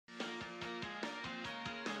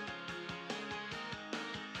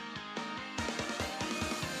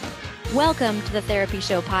Welcome to the Therapy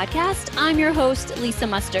Show podcast. I'm your host, Lisa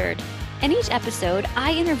Mustard. In each episode,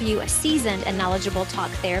 I interview a seasoned and knowledgeable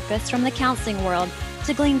talk therapist from the counseling world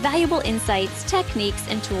to glean valuable insights, techniques,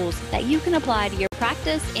 and tools that you can apply to your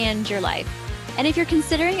practice and your life. And if you're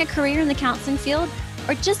considering a career in the counseling field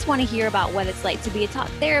or just want to hear about what it's like to be a talk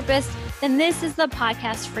therapist, then this is the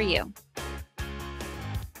podcast for you.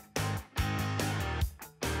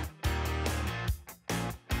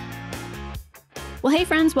 Well, hey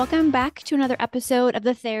friends, welcome back to another episode of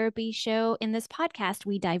the Therapy Show. In this podcast,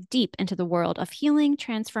 we dive deep into the world of healing,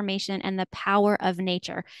 transformation, and the power of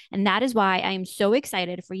nature. And that is why I am so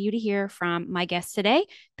excited for you to hear from my guest today.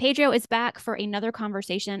 Pedro is back for another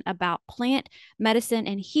conversation about plant medicine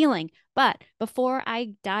and healing. But before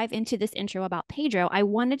I dive into this intro about Pedro, I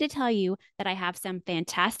wanted to tell you that I have some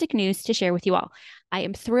fantastic news to share with you all. I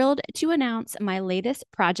am thrilled to announce my latest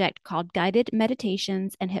project called Guided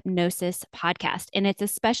Meditations and Hypnosis Podcast. And it's a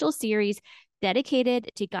special series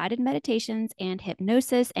dedicated to guided meditations and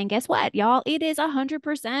hypnosis. And guess what, y'all? It is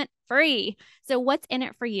 100% free. So what's in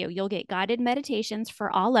it for you? You'll get guided meditations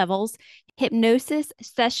for all levels, hypnosis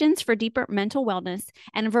sessions for deeper mental wellness,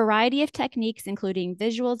 and a variety of techniques, including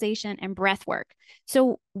visualization and breath work.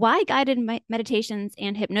 So why guided meditations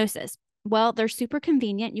and hypnosis? Well, they're super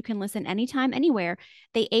convenient. You can listen anytime, anywhere.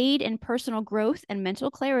 They aid in personal growth and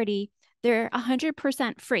mental clarity. They're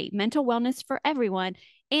 100% free, mental wellness for everyone,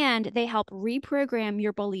 and they help reprogram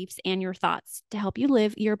your beliefs and your thoughts to help you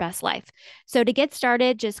live your best life. So to get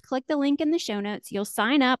started, just click the link in the show notes. You'll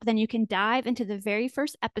sign up, then you can dive into the very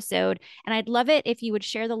first episode. And I'd love it if you would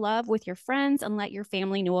share the love with your friends and let your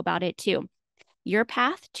family know about it too. Your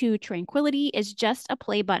path to tranquility is just a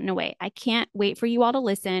play button away. I can't wait for you all to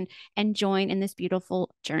listen and join in this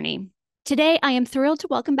beautiful journey. Today, I am thrilled to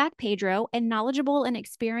welcome back Pedro, a knowledgeable and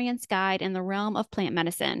experienced guide in the realm of plant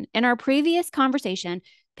medicine. In our previous conversation,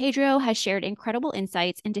 Pedro has shared incredible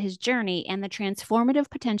insights into his journey and the transformative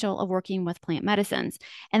potential of working with plant medicines.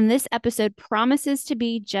 And this episode promises to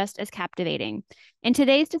be just as captivating. In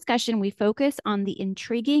today's discussion, we focus on the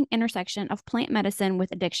intriguing intersection of plant medicine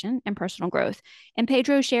with addiction and personal growth. And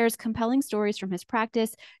Pedro shares compelling stories from his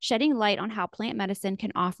practice, shedding light on how plant medicine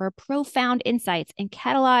can offer profound insights and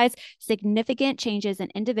catalyze significant changes in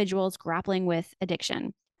individuals grappling with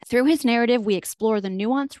addiction. Through his narrative, we explore the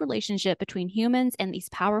nuanced relationship between humans and these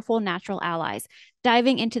powerful natural allies,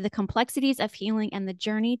 diving into the complexities of healing and the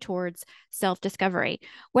journey towards self-discovery.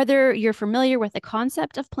 Whether you're familiar with the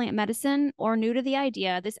concept of plant medicine or new to the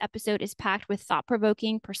idea, this episode is packed with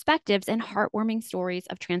thought-provoking perspectives and heartwarming stories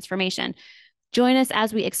of transformation. Join us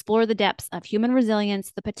as we explore the depths of human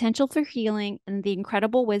resilience, the potential for healing, and the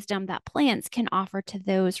incredible wisdom that plants can offer to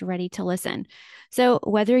those ready to listen. So,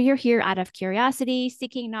 whether you're here out of curiosity,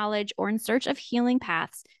 seeking knowledge, or in search of healing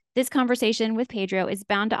paths, this conversation with Pedro is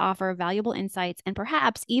bound to offer valuable insights and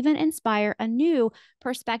perhaps even inspire a new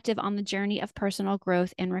perspective on the journey of personal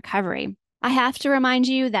growth and recovery. I have to remind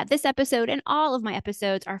you that this episode and all of my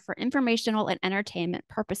episodes are for informational and entertainment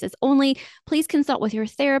purposes only. Please consult with your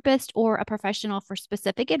therapist or a professional for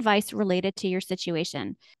specific advice related to your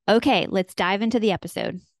situation. Okay, let's dive into the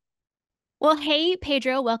episode. Well, hey,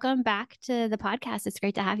 Pedro, welcome back to the podcast. It's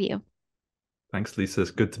great to have you. Thanks, Lisa. It's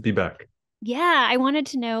good to be back. Yeah, I wanted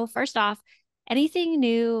to know, first off, anything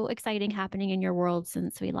new, exciting happening in your world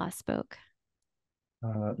since we last spoke?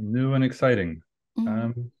 New and exciting.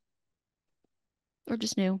 Or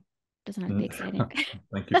just new. Doesn't have to be exciting.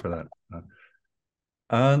 Thank you for that.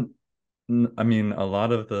 I mean, a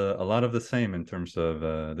lot of the same in terms of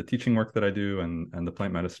the teaching work that I do and the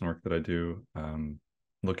plant medicine work that I do.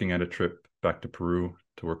 Looking at a trip back to Peru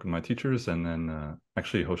to work with my teachers, and then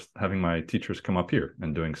actually having my teachers come up here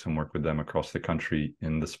and doing some work with them across the country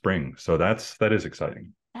in the spring. So that is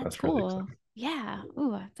exciting. That's really cool. exciting. Yeah.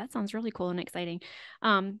 Ooh, that sounds really cool and exciting.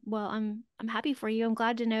 Well, I'm happy for you. I'm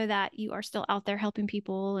glad to know that you are still out there helping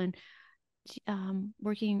people and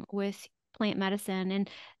working with plant medicine. And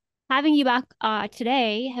having you back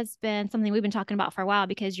today has been something we've been talking about for a while,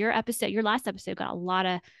 because your last episode got a lot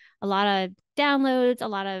of downloads, a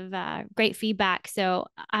lot of great feedback. So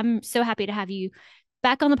I'm so happy to have you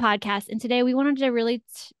back on the podcast. And today we wanted to really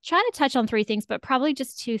try to touch on three things, but probably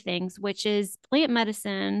just two things, which is plant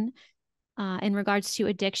medicine in regards to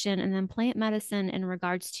addiction, and then plant medicine in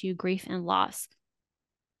regards to grief and loss.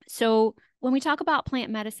 So when we talk about plant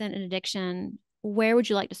medicine and addiction, where would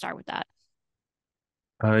you like to start with that?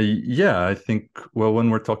 Yeah, I think, well, when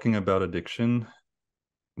we're talking about addiction,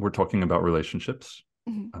 we're talking about relationships.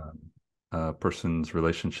 Mm-hmm. A person's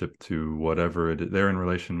relationship to whatever it is, they're in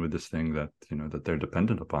relation with this thing that, that they're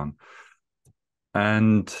dependent upon.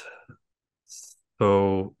 And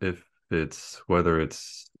so if whether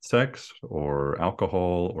it's sex or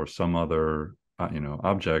alcohol or some other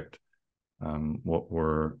object. What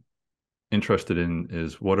we're interested in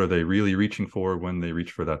is, what are they really reaching for when they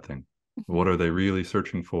reach for that thing? Mhm. What are they really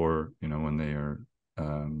searching for, when they are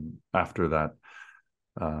after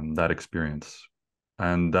that experience?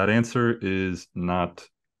 And that answer is not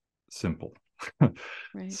simple.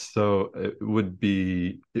 Right. So it would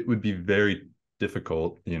be very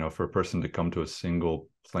difficult, for a person to come to a single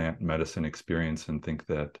plant medicine experience and think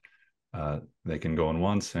that they can go in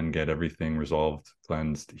once and get everything resolved,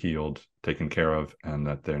 cleansed, healed, taken care of, and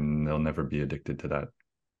that they'll never be addicted to that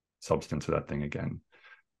substance or that thing again.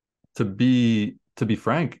 To be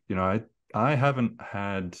frank, I haven't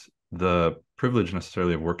had the privilege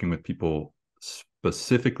necessarily of working with people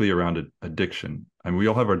specifically around addiction. I mean, we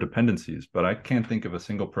all have our dependencies, but I can't think of a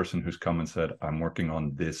single person who's come and said, I'm working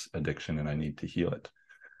on this addiction and I need to heal it.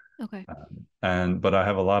 Okay. But I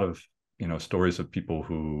have a lot of stories of people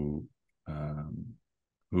um,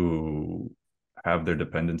 who have their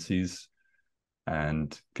dependencies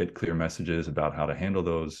and get clear messages about how to handle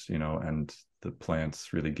those, and the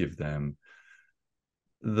plants really give them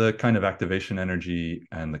the kind of activation energy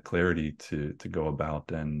and the clarity to go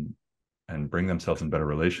about and bring themselves in better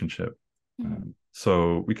relationship. Mhm.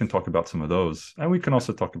 So we can talk about some of those, and we can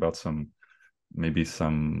also talk about maybe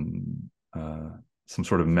some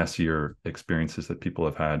sort of messier experiences that people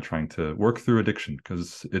have had trying to work through addiction,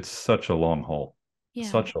 because it's such a long haul, Yeah,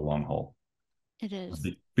 such a long haul, it is.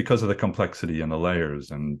 because of the complexity and the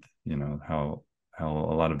layers, and how a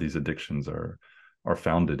lot of these addictions are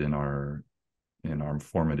founded in our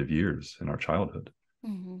formative years, in our childhood.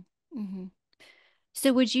 Hmm. Hmm.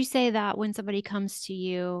 So would you say that when somebody comes to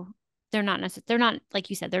you, they're not, like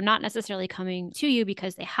you said, they're not necessarily coming to you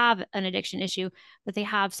because they have an addiction issue, but they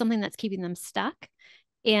have something that's keeping them stuck,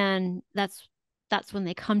 and that's when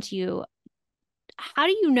they come to you. How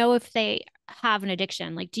do you know if they have an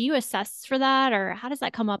addiction? Like, do you assess for that, or how does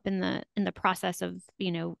that come up in the process of,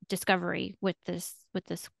 discovery with this,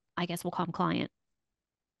 I guess we'll call him client?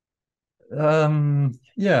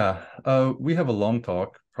 Yeah, we have a long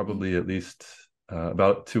talk, Mhm. probably at least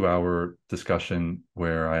about 2 hour discussion,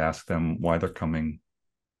 where I ask them why they're coming,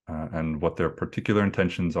 and what their particular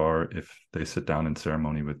intentions are if they sit down in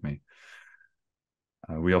ceremony with me.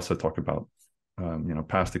 We also talk about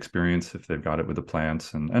past experience, if they've got it with the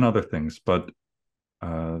plants, and other things. But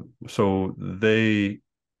uh, so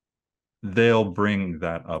they'll bring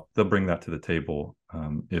that up. They'll bring that to the table,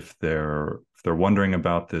 if they're wondering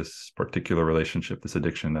about this particular relationship, this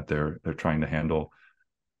addiction that they're trying to handle.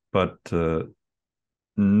 But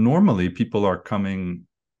normally, people are coming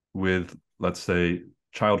with, let's say,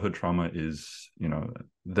 childhood trauma is,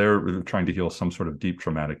 they're trying to heal some sort of deep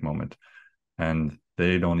traumatic moment, and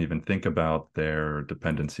they don't even think about their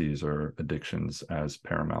dependencies or addictions as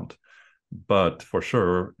paramount. But for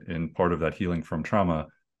sure, in part of that healing from trauma,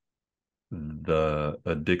 the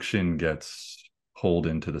addiction gets pulled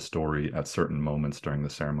into the story at certain moments during the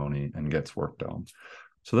ceremony and gets worked on.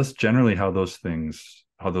 So that's generally how those things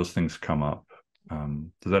come up.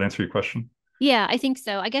 Does that answer your question? Yeah, I think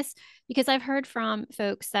so. I guess because I've heard from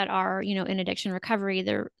folks that are, in addiction recovery,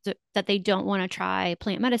 that they don't want to try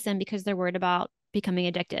plant medicine because they're worried about becoming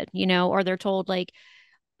addicted, or they're told like,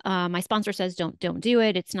 my sponsor says don't do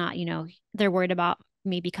it. It's not, they're worried about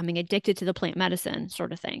me becoming addicted to the plant medicine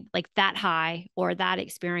sort of thing. Like that high or that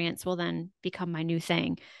experience will then become my new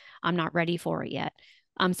thing. I'm not ready for it yet.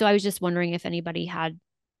 So I was just wondering if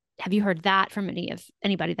have you heard that from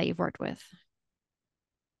anybody that you've worked with?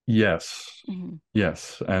 Yes, Mm-hmm.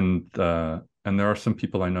 yes, and there are some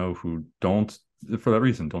people I know who don't, for that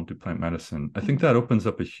reason, don't do plant medicine. I think Mm-hmm. that opens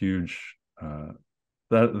up a huge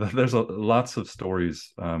that there's lots of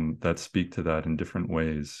stories that speak to that in different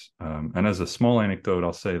ways. And as a small anecdote,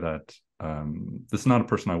 I'll say that this is not a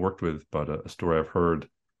person I worked with, but a story I've heard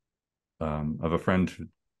of a friend who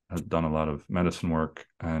has done a lot of medicine work,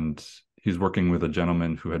 and he's working with a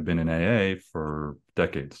gentleman who had been in AA for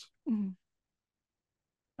decades. Mm-hmm.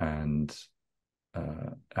 And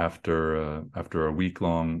after a week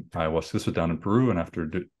long ayahuasca, this was down in Peru, and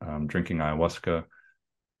after drinking ayahuasca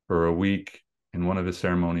for a week in one of his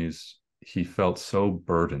ceremonies, he felt so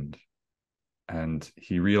burdened, and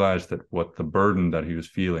he realized that what the burden that he was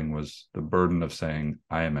feeling was the burden of saying,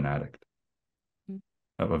 I am an addict,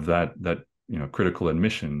 of that critical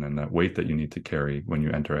admission and that weight that you need to carry when you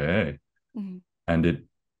enter AA. Mm-hmm. And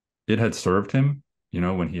it had served him,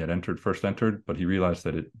 when he had first entered, but he realized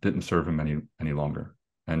that it didn't serve him any longer,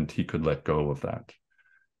 and he could let go of that.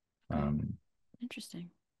 Okay. um, Interesting.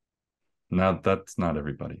 Now, that's not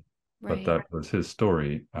everybody, but Right. that was his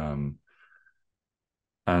story. And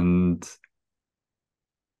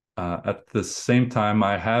At the same time,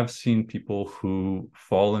 I have seen people who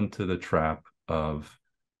fall into the trap of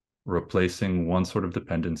replacing one sort of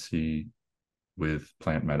dependency with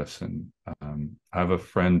plant medicine. I have a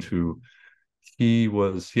friend who he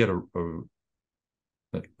had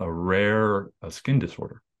a rare skin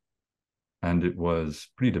disorder, and it was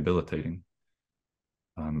pretty debilitating.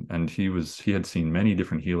 And he had seen many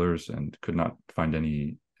different healers and could not find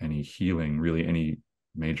any healing, really any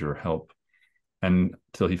major help, and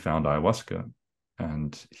until he found ayahuasca.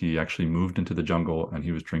 And he actually moved into the jungle, and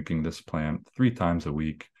he was drinking this plant 3 times a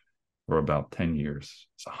week for about 10 years.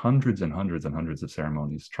 So hundreds and hundreds and hundreds of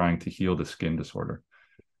ceremonies trying to heal the skin disorder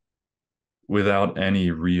without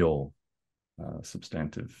any real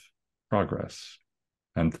substantive progress.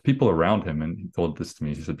 And the people around him, and he told this to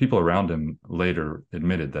me, he said, people around him later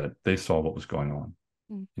admitted that they saw what was going on.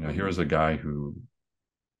 Mm-hmm. You know, here was a guy who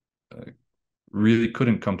really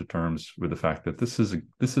couldn't come to terms with the fact that this is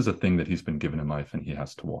a thing that he's been given in life, and he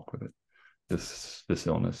has to walk with it, this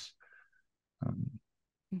illness.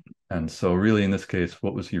 And so really in this case,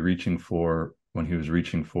 what was he reaching for when he was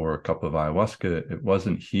reaching for a cup of ayahuasca? It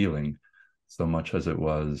wasn't healing so much as it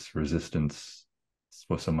was resistance,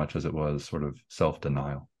 so much as it was sort of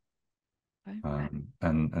self-denial. Okay.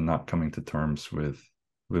 And not coming to terms with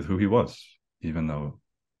who he was, even though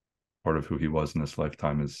part of who he was in this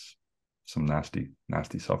lifetime is some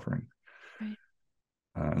nasty suffering. Right.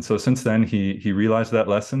 And so since then, he realized that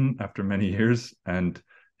lesson after many years, and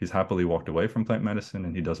he's happily walked away from plant medicine,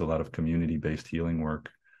 and he does a lot of community-based healing work,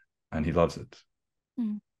 and he loves it.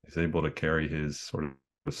 Mm. He's able to carry his sort of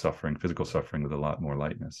suffering, physical suffering, with a lot more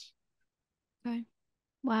lightness. Okay.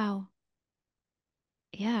 Wow.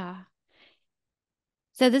 Yeah.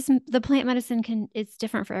 So the plant medicine it's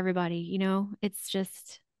different for everybody, you know. It's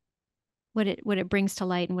just what it brings to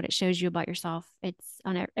light and what it shows you about yourself. It's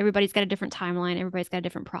on everybody's got a different timeline, everybody's got a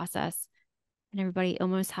different process, and everybody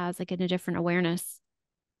almost has like a different awareness,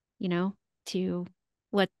 you know, to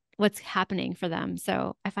what's happening for them.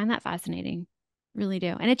 So I find that fascinating, really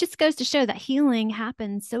do. And it just goes to show that healing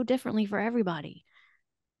happens so differently for everybody,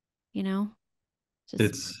 you know.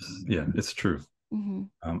 It's true.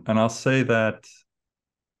 Mm-hmm. And I'll say that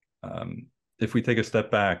if we take a step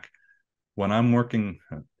back, when I'm working,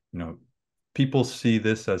 you know, people see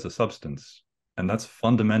this as a substance, and that's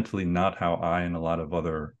fundamentally not how I and a lot of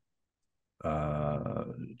other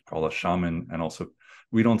call a shaman, and also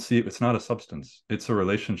we don't see it. It's not a substance. It's a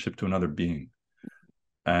relationship to another being.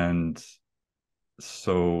 And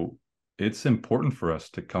so it's important for us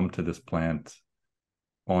to come to this plant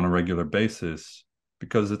on a regular basis,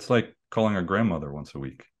 because it's like calling a grandmother once a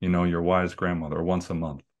week, you know, your wise grandmother, or once a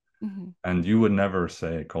month. Mm-hmm. And you would never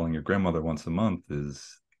say calling your grandmother once a month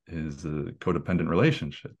is a codependent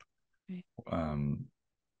relationship. Right.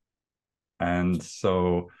 And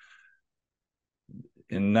so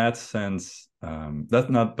in that sense,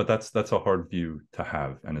 that's a hard view to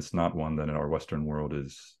have, and it's not one that in our Western world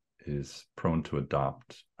is prone to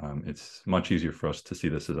adopt. It's much easier for us to see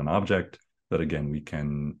this as an object that, again, we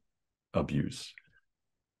can abuse.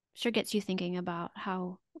 Sure gets you thinking about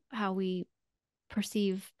how we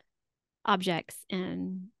perceive objects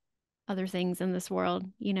and other things in this world,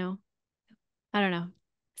 you know. I don't know.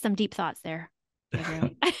 Some deep thoughts there, Pedro.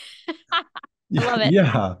 I love it.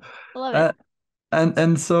 Yeah. I love it.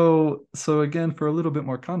 And so again, for a little bit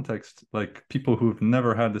more context, like people who've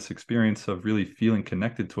never had this experience of really feeling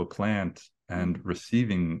connected to a plant and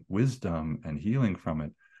receiving wisdom and healing from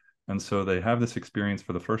it. And so they have this experience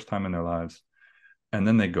for the first time in their lives. And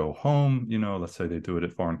then they go home, you know, let's say they do it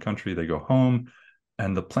at foreign country, they go home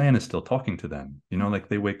and the plant is still talking to them, you know, like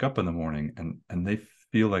they wake up in the morning and they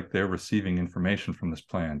feel like they're receiving information from this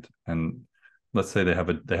plant. And let's say they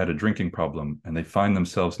had a drinking problem, and they find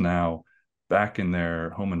themselves now back in their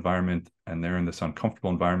home environment, and they're in this uncomfortable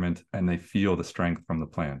environment, and they feel the strength from the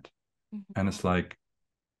plant. Mm-hmm. And it's like,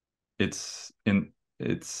 it's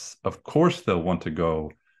of course they'll want to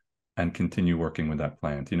go and continue working with that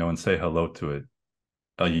plant, you know, and say hello to it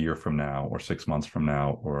a year from now, or 6 months from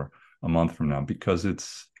now, or a month from now, because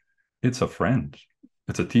it's a friend,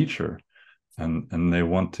 it's a teacher, and they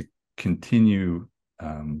want to continue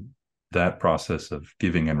that process of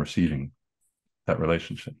giving and receiving that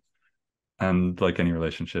relationship. And like any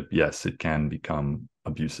relationship, yes, it can become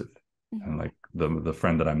abusive. Mm-hmm. And like the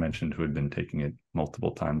friend that I mentioned, who had been taking it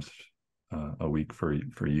multiple times a week for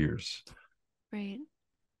years. Right.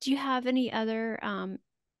 Do you have any other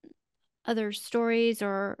stories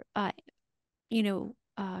or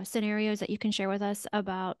scenarios that you can share with us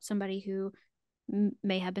about somebody who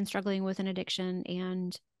may have been struggling with an addiction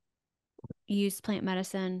and used plant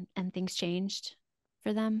medicine and things changed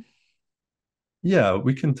for them? Yeah,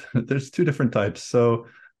 we can. There's two different types. So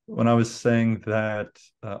when I was saying that,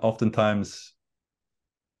 oftentimes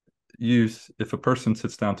if a person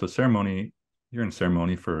sits down to a ceremony, you're in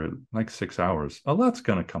ceremony for like 6 hours. A lot's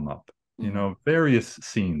going to come up. Mm-hmm. Various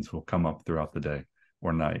scenes will come up throughout the day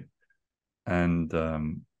or night, and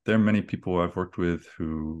there are many people I've worked with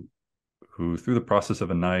who through the process of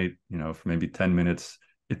a night, for maybe 10 minutes,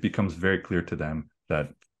 it becomes very clear to them that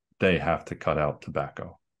they have to cut out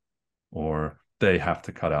tobacco or they have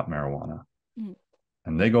to cut out marijuana. Mm-hmm.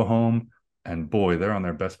 And they go home and boy, they're on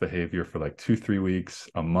their best behavior for like 2, 3 weeks,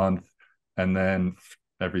 a month, and then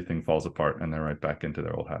everything falls apart and they're right back into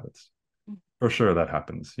their old habits. For sure that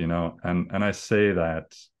happens, and I say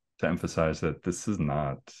that to emphasize that this is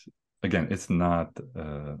not, again, it's not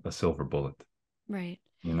a silver bullet. Right.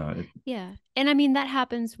 It, Yeah. And I mean, that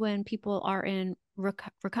happens when people are in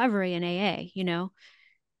recovery in AA,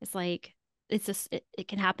 it's like, it's just, it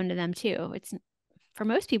can happen to them too. It's for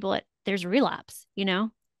most people, there's a relapse.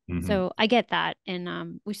 mm-hmm. So I get that.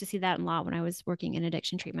 And we used to see that a lot when I was working in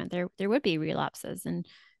addiction treatment. There would be relapses and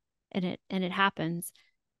it happens.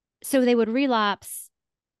 So they would relapse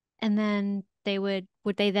and then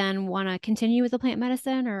would they then want to continue with the plant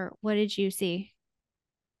medicine, or what did you see?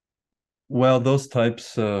 Well, those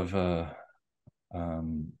types of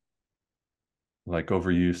um, like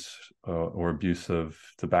overuse or abuse of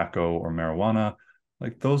tobacco or marijuana,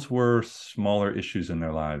 like those were smaller issues in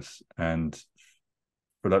their lives. And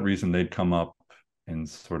for that reason, they'd come up in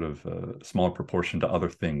sort of a smaller proportion to other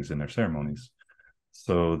things in their ceremonies.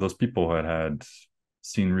 So those people had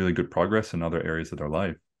seen really good progress in other areas of their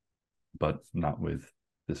life, but not with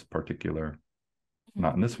this particular,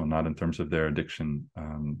 not in this one, not in terms of their addiction.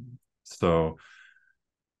 So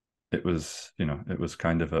it was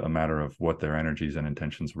kind of a matter of what their energies and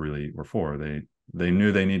intentions really were for. They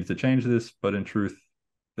knew they needed to change this, but in truth,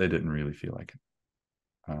 they didn't really feel like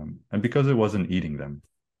it. And because it wasn't eating them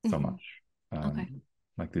so Mm-hmm. much, Okay.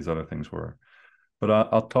 like these other things were. But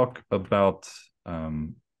I'll talk about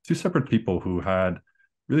two separate people who had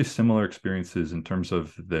really similar experiences in terms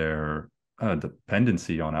of their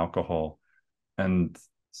dependency on alcohol. And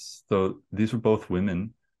so these were both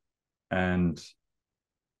women, and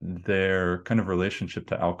their kind of relationship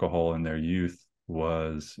to alcohol in their youth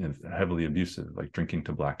was heavily abusive, like drinking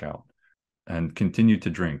to blackout, and continued to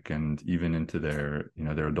drink. And even into their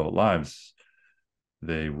adult lives,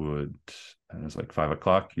 they would, and it was like 5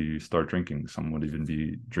 o'clock, you start drinking. Some would even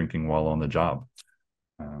be drinking while on the job.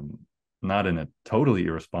 Um, Not in a totally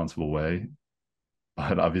irresponsible way,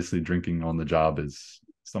 but obviously drinking on the job is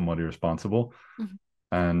somewhat irresponsible. Mm-hmm.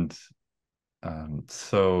 And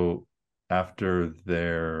so after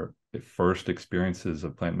their first experiences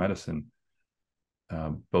of plant medicine,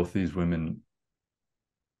 both these women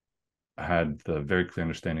had the very clear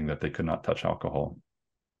understanding that they could not touch alcohol.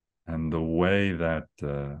 And the way that,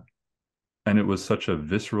 and it was such a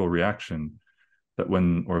visceral reaction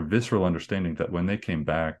or visceral understanding that when they came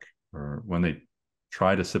back or when they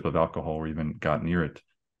tried a sip of alcohol or even got near it,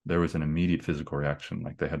 there was an immediate physical reaction,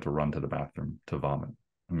 like they had to run to the bathroom to vomit.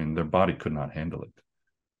 I mean, their body could not handle it.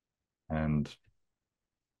 And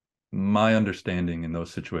my understanding in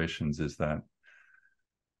those situations is that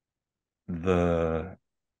the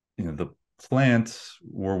the plants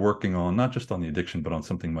were working on not just on the addiction but on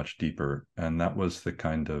something much deeper, and that was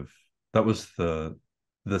the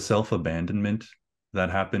self-abandonment that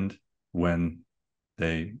happened when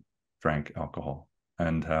they drank alcohol,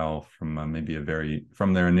 and how maybe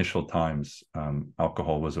from their initial times,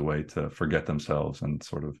 alcohol was a way to forget themselves and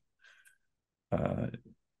sort of uh,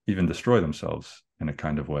 even destroy themselves in a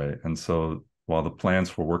kind of way. And so while the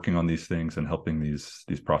plants were working on these things and helping these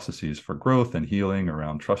processes for growth and healing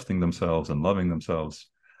around trusting themselves and loving themselves,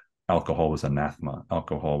 alcohol was anathema.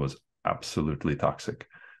 Alcohol was absolutely toxic.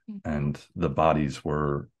 Mm-hmm. And the bodies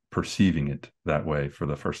were perceiving it that way for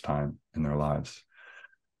the first time in their lives.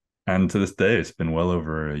 And to this day, it's been well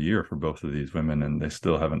over a year for both of these women, and they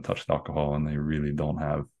still haven't touched alcohol, and they really don't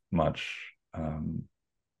have much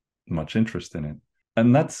interest in it.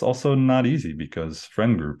 And that's also not easy because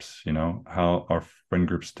friend groups, how our friend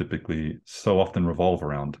groups typically so often revolve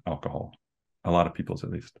around alcohol, a lot of people's at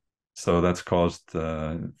least. So that's caused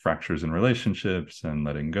fractures in relationships and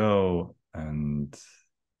letting go, and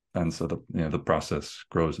so the process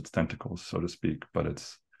grows its tentacles, so to speak. But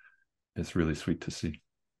it's really sweet to see.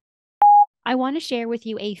 I want to share with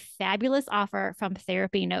you a fabulous offer from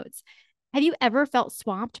Therapy Notes. Have you ever felt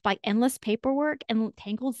swamped by endless paperwork and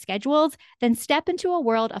tangled schedules? Then step into a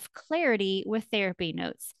world of clarity with Therapy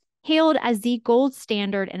Notes. Hailed as the gold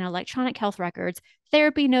standard in electronic health records,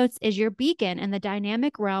 Therapy Notes is your beacon in the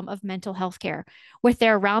dynamic realm of mental health care. With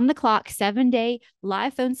their round the clock 7-day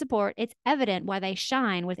live phone support, it's evident why they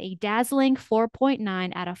shine with a dazzling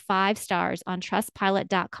 4.9 out of 5 stars on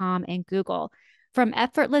trustpilot.com and Google. From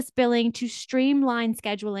effortless billing to streamlined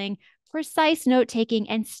scheduling, precise note taking,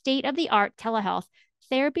 and state of the art telehealth,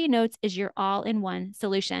 Therapy Notes is your all in one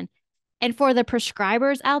solution. And for the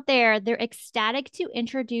prescribers out there, they're ecstatic to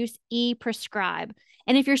introduce ePrescribe.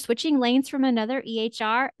 And if you're switching lanes from another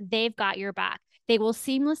EHR, they've got your back. They will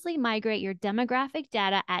seamlessly migrate your demographic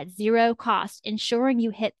data at zero cost, ensuring you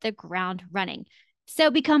hit the ground running. So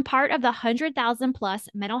become part of the 100,000 plus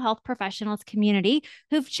mental health professionals community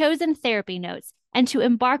who've chosen Therapy Notes. And to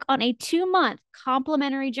embark on a 2-month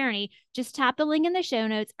complimentary journey, just tap the link in the show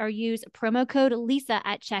notes or use promo code Lisa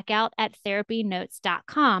at checkout at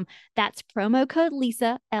therapynotes.com. That's promo code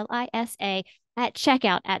Lisa, Lisa, at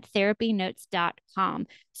checkout at therapynotes.com.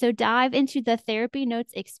 So dive into the Therapy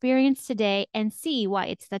Notes experience today and see why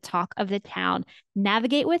it's the talk of the town.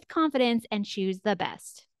 Navigate with confidence and choose the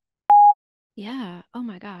best. Yeah. Oh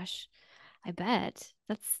my gosh. I bet.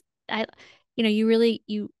 I you really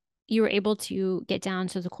you were able to get down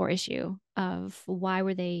to the core issue of why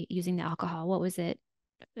were they using the alcohol? What was it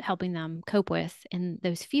helping them cope with, and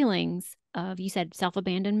those feelings of, you said,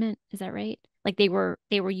 self-abandonment, is that right? Like they were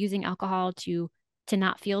using alcohol to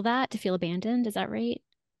not feel that, to feel abandoned, is that right?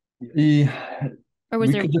 Yeah, Or was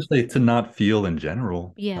we there? could just say to not feel in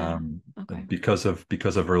general, Yeah. Okay. because of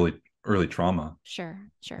early trauma Sure,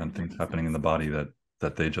 and that things makes happening in sense. the body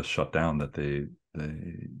that they just shut down, that they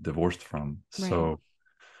divorced from. Right.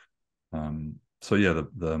 So yeah,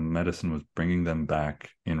 the medicine was bringing them back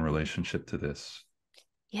in relationship to this.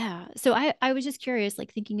 Yeah. So I was just curious,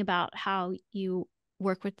 like thinking about how you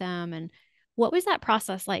work with them, and what was that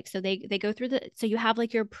process like? So they go through so you have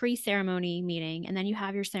like your pre-ceremony meeting, and then you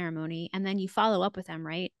have your ceremony, and then you follow up with them,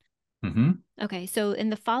 right? Hmm. Okay. So in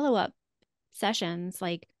the follow-up sessions,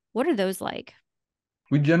 like what are those like?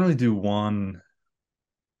 We generally do one,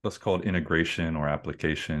 let's call it integration or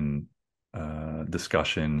application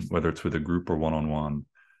discussion, whether it's with a group or one-on-one.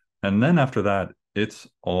 And then after that,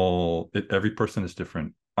 every person is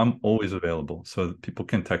different. I'm always available, so people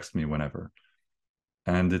can text me whenever.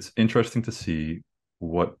 And it's interesting to see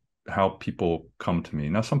what how people come to me.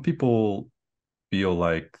 Now, some people feel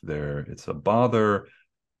like it's a bother,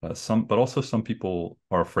 but also some people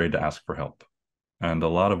are afraid to ask for help. And a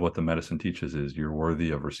lot of what the medicine teaches is you're worthy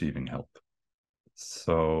of receiving help.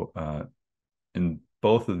 So in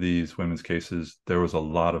both of these women's cases, there was a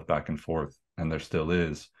lot of back and forth, and there still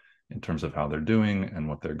is, in terms of how they're doing and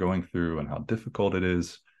what they're going through and how difficult it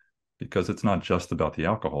is, because it's not just about the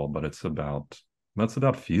alcohol, but that's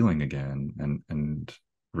about feeling again and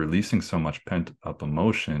releasing so much pent up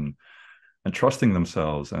emotion and trusting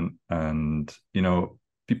themselves. And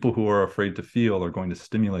people who are afraid to feel are going to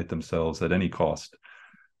stimulate themselves at any cost.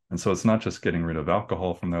 And so it's not just getting rid of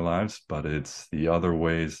alcohol from their lives, but it's the other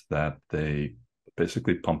ways that they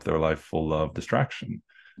basically pump their life full of distraction,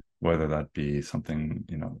 whether that be something,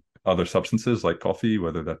 other substances like coffee,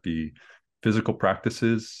 whether that be physical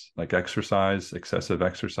practices like exercise, excessive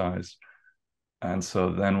exercise. And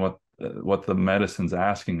so then what the medicine's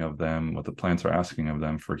asking of them, what the plants are asking of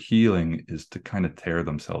them for healing, is to kind of tear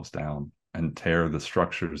themselves down and tear the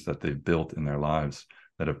structures that they've built in their lives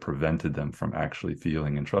that have prevented them from actually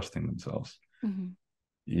feeling and trusting themselves. Mm-hmm.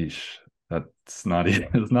 Yeesh, that's not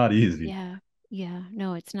it's not easy. Yeah. Yeah.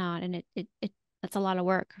 No, it's not. And it that's a lot of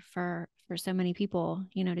work for so many people,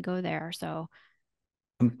 to go there. So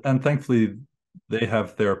And thankfully, they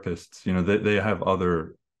have therapists. They have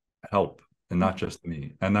other help and not mhm. just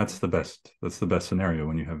me. And that's the best scenario,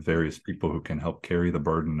 when you have various people who can help carry the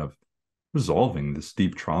burden of resolving this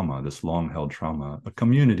deep trauma, this long held trauma. A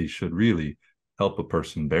community should really help a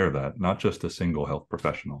person bear that, not just a single health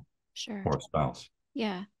professional Sure. or a spouse.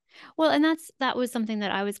 Yeah. Well, and that was something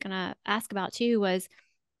that I was gonna ask about too, was,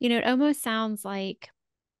 it almost sounds like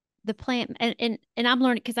the plant, and I'm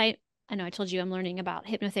learning, because I know I told you I'm learning about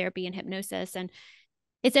hypnotherapy and hypnosis, and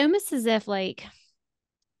it's almost as if, like,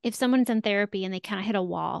 if someone's in therapy and they kind of hit a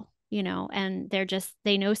wall, and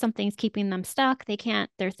they know something's keeping them stuck, they can't,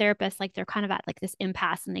 their therapist, like, they're kind of at like this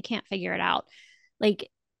impasse and they can't figure it out. Like,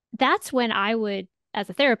 that's when I would, as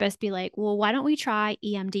a therapist, be like, well, why don't we try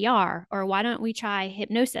EMDR, or why don't we try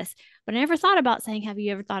hypnosis? But I never thought about saying, have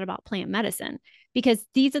you ever thought about plant medicine? Because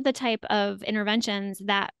these are the type of interventions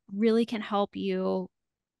that really can help you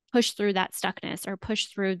push through that stuckness, or push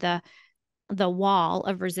through the wall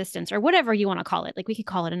of resistance, or whatever you want to call it. Like, we could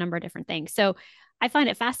call it a number of different things. So I find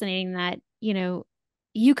it fascinating that,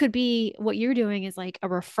 you could be, what you're doing is like a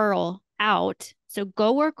referral out. So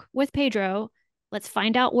go work with Pedro, let's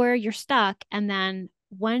find out where you're stuck. And then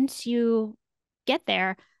once you get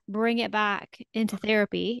there, bring it back into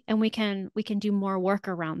therapy and we can do more work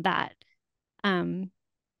around that. Um,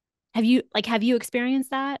 have you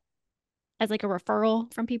experienced that as like a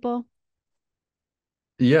referral from people?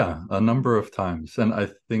 Yeah, a number of times. And I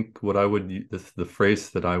think what I would, the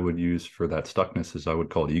phrase that I would use for that stuckness is I would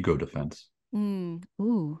call it ego defense.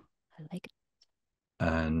 Ooh, I like it.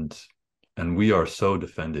 And we are so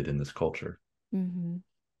defended in this culture. Mm-hmm.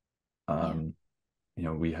 Yeah. Um,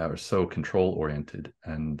 we are so control oriented.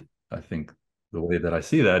 And I think the way that I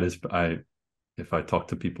see that is if I talk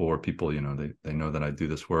to people, or people, they know that I do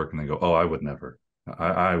this work, and they go, oh, I would never.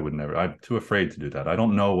 I would never. I'm too afraid to do that. I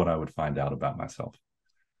don't know what I would find out about myself.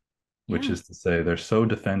 Which Yeah. is to say, they're so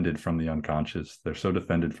defended from the unconscious. They're so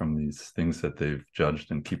defended from these things that they've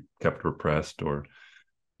judged and kept repressed, or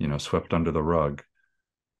swept under the rug.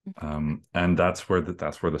 And that's where the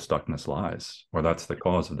stuckness lies, or that's the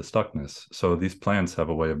cause of the stuckness. So these plants have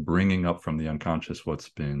a way of bringing up from the unconscious what's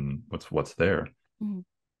there.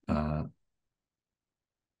 Mm-hmm.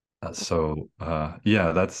 Uh,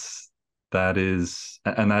 yeah,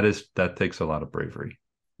 that takes a lot of bravery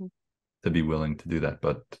to be willing to do that,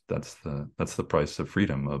 but that's the price of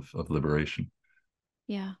freedom, of liberation.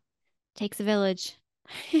 Yeah. Takes a village.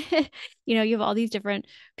 You have all these different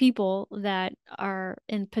people that are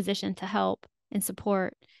in position to help and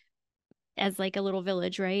support as like a little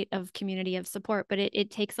village, right? Of community of support. But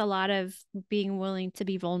it takes a lot of being willing to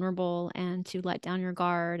be vulnerable and to let down your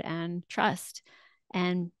guard and trust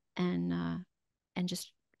and and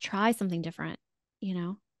just try something different, you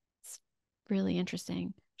know? It's really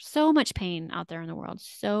interesting. So much pain out there in the world.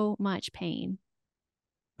 So much pain.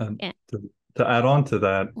 And And to add on to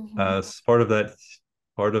that, mhm,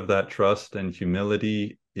 part of that trust and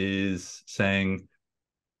humility is saying,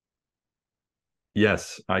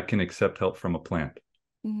 yes, I can accept help from a plant.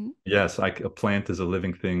 mhm, Yes, a plant is a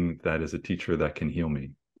living thing that is a teacher that can heal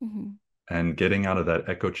me. mhm, And getting out of that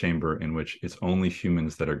echo chamber in which it's only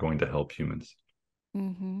humans that are going to help humans.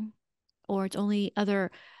 mhm. Or it's only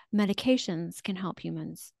other medications can help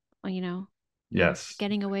humans, Yes,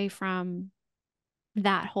 getting away from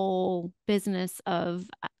that whole business of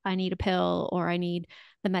I need a pill or I need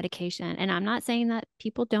the medication. And I'm not saying that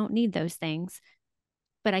people don't need those things,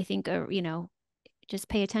 but I think just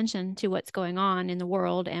pay attention to what's going on in the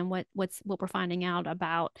world and what we're finding out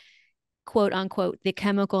about quote unquote the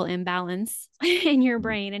chemical imbalance in your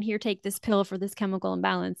brain, and here, take this pill for this chemical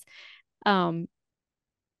imbalance. um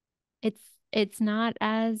it's it's not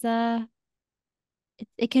as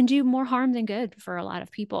it can do more harm than good for a lot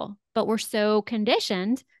of people, but we're so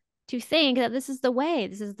conditioned to think that this is the way,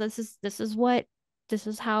 this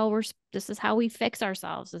is how we fix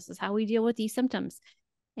ourselves, this is how we deal with these symptoms,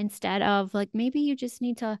 instead of like maybe you just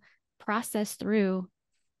need to process through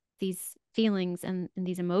these feelings and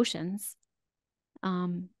these emotions,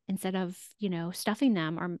 instead of stuffing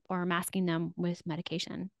them or masking them with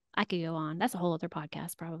medication. I could go on, that's a whole other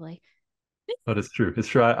podcast probably. but it's true. It's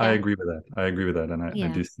true. I Yeah. agree with that. I agree with that. And I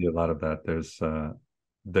Yeah. do see a lot of that.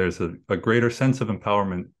 There's a greater sense of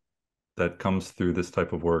empowerment that comes through this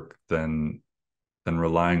type of work than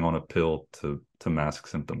relying on a pill to mask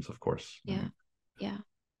symptoms, of course. Yeah. Yeah.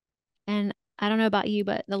 And I don't know about you,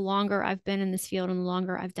 but the longer I've been in this field and the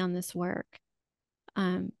longer I've done this work,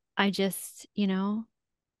 I just,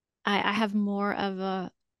 I have more of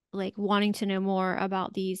a like wanting to know more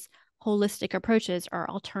about these holistic approaches or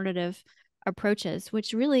alternative approaches,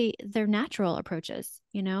 which really they're natural approaches,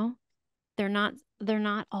 they're not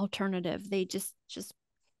alternative. They just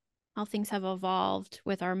how things have evolved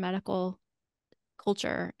with our medical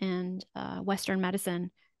culture and Western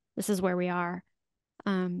medicine. This is where we are.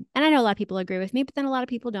 And I know a lot of people agree with me, but then a lot of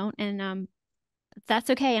people don't. And that's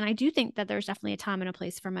okay. And I do think that there's definitely a time and a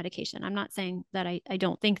place for medication. I'm not saying that I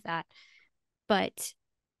don't think that, but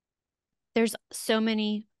there's so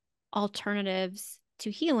many alternatives to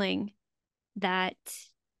healing that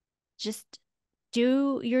just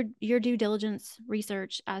do your due diligence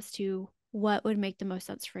research as to what would make the most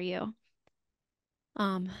sense for you.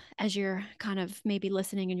 As you're kind of maybe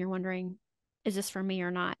listening and you're wondering, is this for me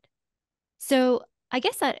or not? So I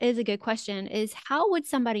guess that is a good question, is how would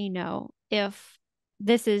somebody know if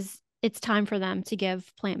it's time for them to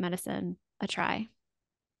give plant medicine a try?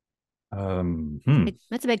 Um, hmm.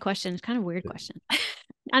 That's a big question. It's kind of a weird It, question.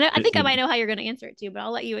 I it, think I it, might know how you're going to answer it too, but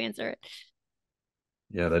I'll let you answer it.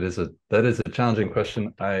 yeah, that is a challenging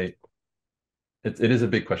question. It is a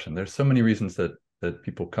big question. There's so many reasons that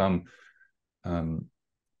people come. Um,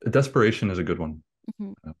 Desperation is a good one.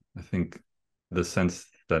 Mhm. I think the sense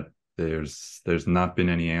that there's not been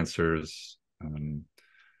any answers.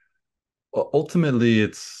 Ultimately,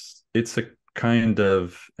 it's a kind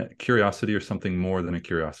of curiosity or something more than a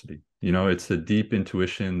curiosity. It's a deep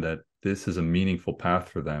intuition that this is a meaningful path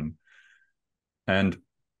for them. And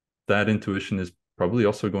that intuition is probably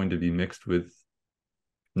also going to be mixed with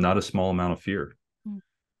not a small amount of fear.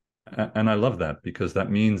 Mm. And I love that because that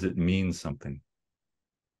means it means something,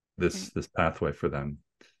 Right. this pathway for them.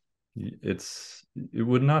 It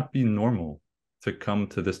would not be normal to come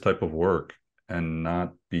to this type of work and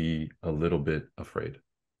not be a little bit afraid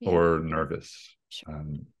Yeah. or nervous. Sure.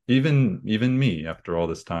 Even me, after all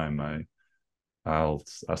this time, I'll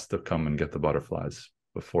still come and get the butterflies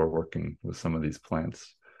before working with some of these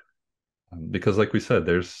plants. Because like we said,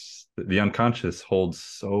 there's the unconscious holds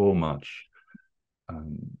so much,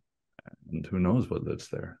 um, and who knows what lives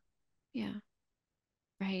there. Yeah.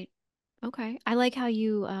 Right. Okay. I like how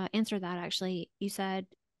you answered that actually. You said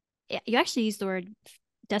you actually used the word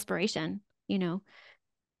desperation, and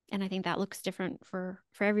I think that looks different for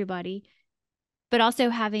everybody. But also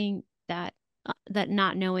having that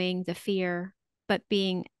not knowing the fear, but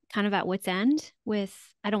being kind of at wit's end with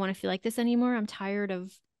I don't want to feel like this anymore. I'm tired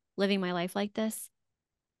of living my life like this.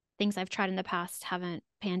 Things I've tried in the past haven't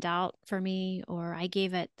panned out for me, or I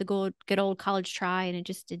gave it the good old college try and it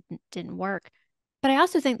just didn't work. But I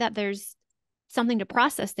also think that there's something to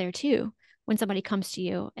process there too when somebody comes to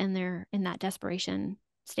you and they're in that desperation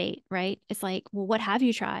state, right? It's like, well, what have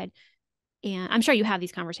you tried? And I'm sure you have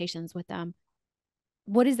these conversations with them.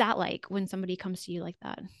 What is that like when somebody comes to you like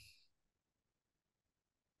that?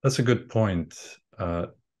 That's a good point.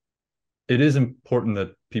 It is important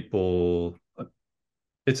that people.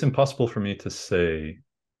 It's impossible for me to say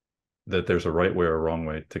that there's a right way or a wrong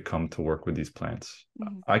way to come to work with these plants.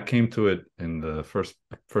 Mm-hmm. I came to it in the first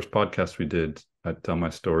podcast we did. I tell my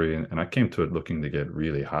story, and I came to it looking to get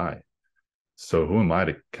really high. So who am I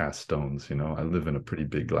to cast stones? I live in a pretty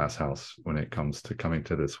big glass house when it comes to coming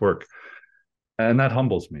to this work, and that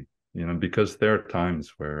humbles me. Because there are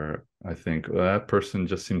times where I think, well, that person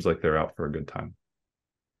just seems like they're out for a good time.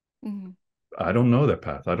 Mm-hmm. I don't know their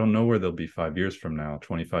path. I don't know where they'll be 5 years from now,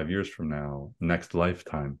 25 years from now, next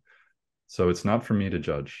lifetime. So it's not for me to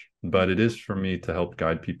judge, but it is for me to help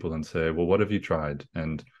guide people and say, well, what have you tried?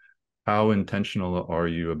 And how intentional are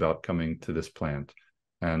you about coming to this plant?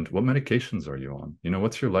 And what medications are you on?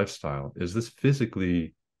 What's your lifestyle? Is this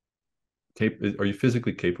are you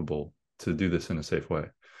physically capable to do this in a safe way?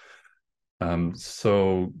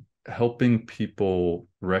 So helping people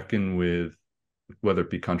reckon with whether it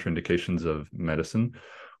be contraindications of medicine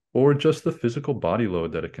or just the physical body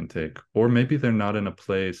load that it can take, or maybe they're not in a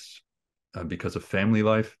place because of family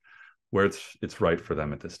life where it's right for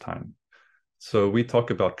them at this time. So we talk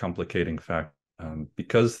about complicating fact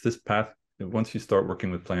because this path, once you start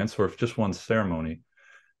working with plants, or if just one ceremony,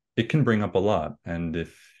 it can bring up a lot. And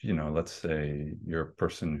if let's say you're a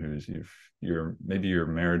person you're maybe your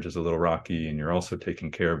marriage is a little rocky, and you're also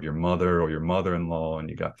taking care of your mother or your mother-in-law, and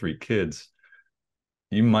you got 3 kids,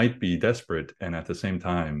 you might be desperate, and at the same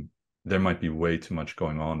time there might be way too much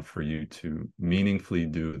going on for you to meaningfully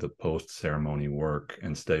do the post ceremony work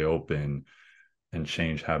and stay open and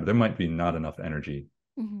change habit. There might be not enough energy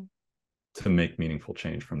Mm-hmm. to make meaningful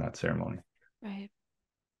change from that ceremony. Right.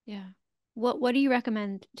 Yeah. What do you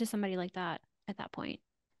recommend to somebody like that at that point?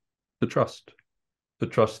 The trust, the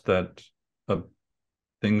trust that uh,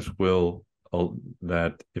 things will,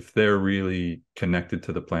 that if they're really connected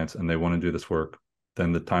to the plants and they want to do this work,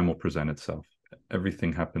 then the time will present itself.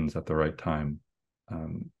 Everything happens at the right time.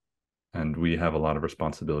 Um, and we have a lot of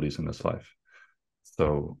responsibilities in this life.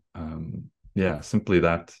 So yeah, simply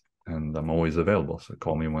that. And I'm always available. So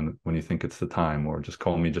call me when you think it's the time, or just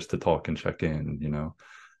call me just to talk and check in.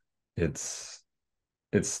 It's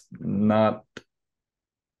it's not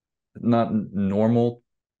normal.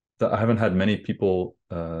 I haven't had many people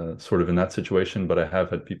sort of in that situation, but I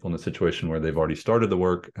have had people in the situation where they've already started the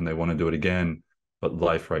work and they want to do it again, but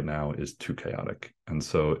life right now is too chaotic. And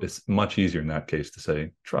so it's much easier in that case to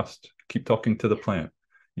say, trust, keep talking to the plant.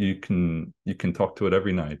 You can talk to it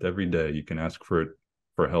every night, every day. You can ask for it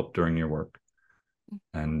for help during your work,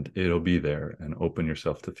 and it'll be there, and open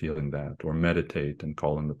yourself to feeling that, or meditate and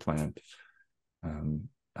call in the plant. um,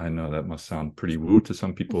 I know that must sound pretty woo to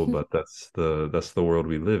some people, but that's the world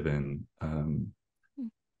we live in.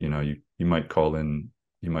 You might call in,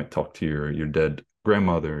 you might talk to your dead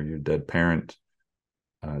grandmother, your dead parent.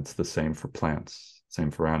 It's the same for plants, same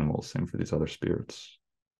for animals, same for these other spirits.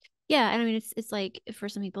 Yeah, and I mean it's like for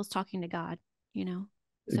some people it's talking to God, you know.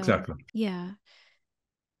 So Exactly. yeah,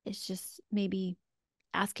 it's just maybe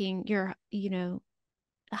asking your, a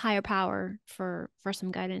higher power for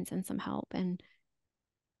some guidance and some help. And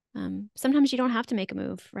Sometimes you don't have to make a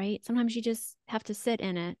move, right? Sometimes you just have to sit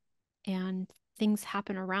in it and things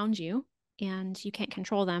happen around you and you can't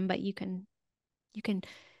control them, but you can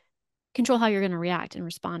control how you're going to react and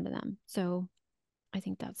respond to them. So I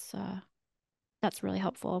think that's really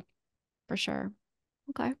helpful for sure.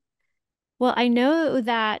 Okay. Well, I know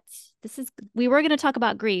that we were going to talk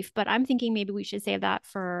about grief, but I'm thinking maybe we should save that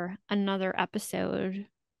for another episode.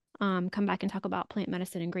 Come back and talk about plant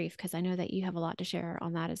medicine and grief, because I know that you have a lot to share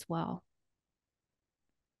on that as well.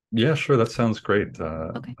 Yeah, sure. That sounds great.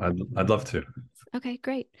 Okay. I'd love to. Okay,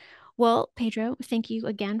 great. Well, Pedro, thank you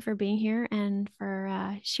again for being here and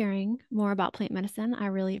for sharing more about plant medicine. I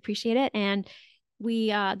really appreciate it. And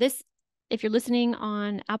if you're listening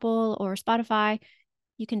on Apple or Spotify,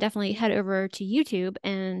 you can definitely head over to YouTube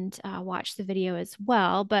and watch the video as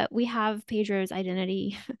well. But we have Pedro's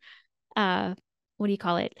identity, what do you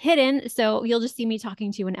call it, hidden. So you'll just see me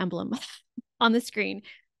talking to an emblem on the screen.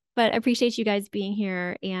 But I appreciate you guys being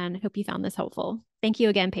here and hope you found this helpful. Thank you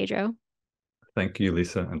again, Pedro. Thank you,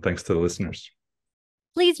 Lisa, and thanks to the listeners.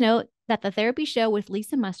 Please note that the Therapy Show with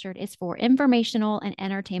Lisa Mustard is for informational and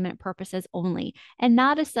entertainment purposes only, and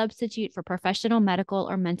not a substitute for professional medical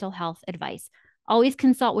or mental health advice. Always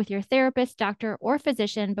consult with your therapist, doctor, or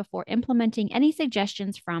physician before implementing any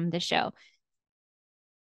suggestions from the show.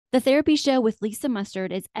 The Therapy Show with Lisa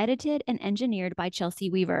Mustard is edited and engineered by Chelsea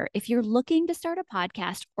Weaver. If you're looking to start a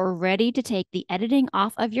podcast or ready to take the editing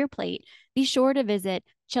off of your plate, be sure to visit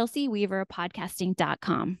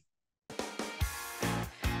chelseaweaverpodcasting.com.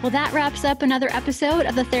 Well, that wraps up another episode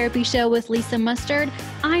of The Therapy Show with Lisa Mustard.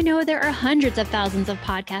 I know there are hundreds of thousands of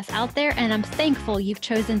podcasts out there, and I'm thankful you've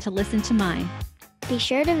chosen to listen to mine. Be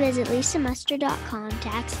sure to visit lisamustard.com to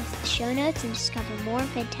access the show notes and discover more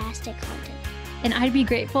fantastic content. And I'd be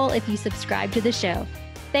grateful if you subscribe to the show.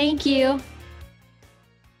 Thank you.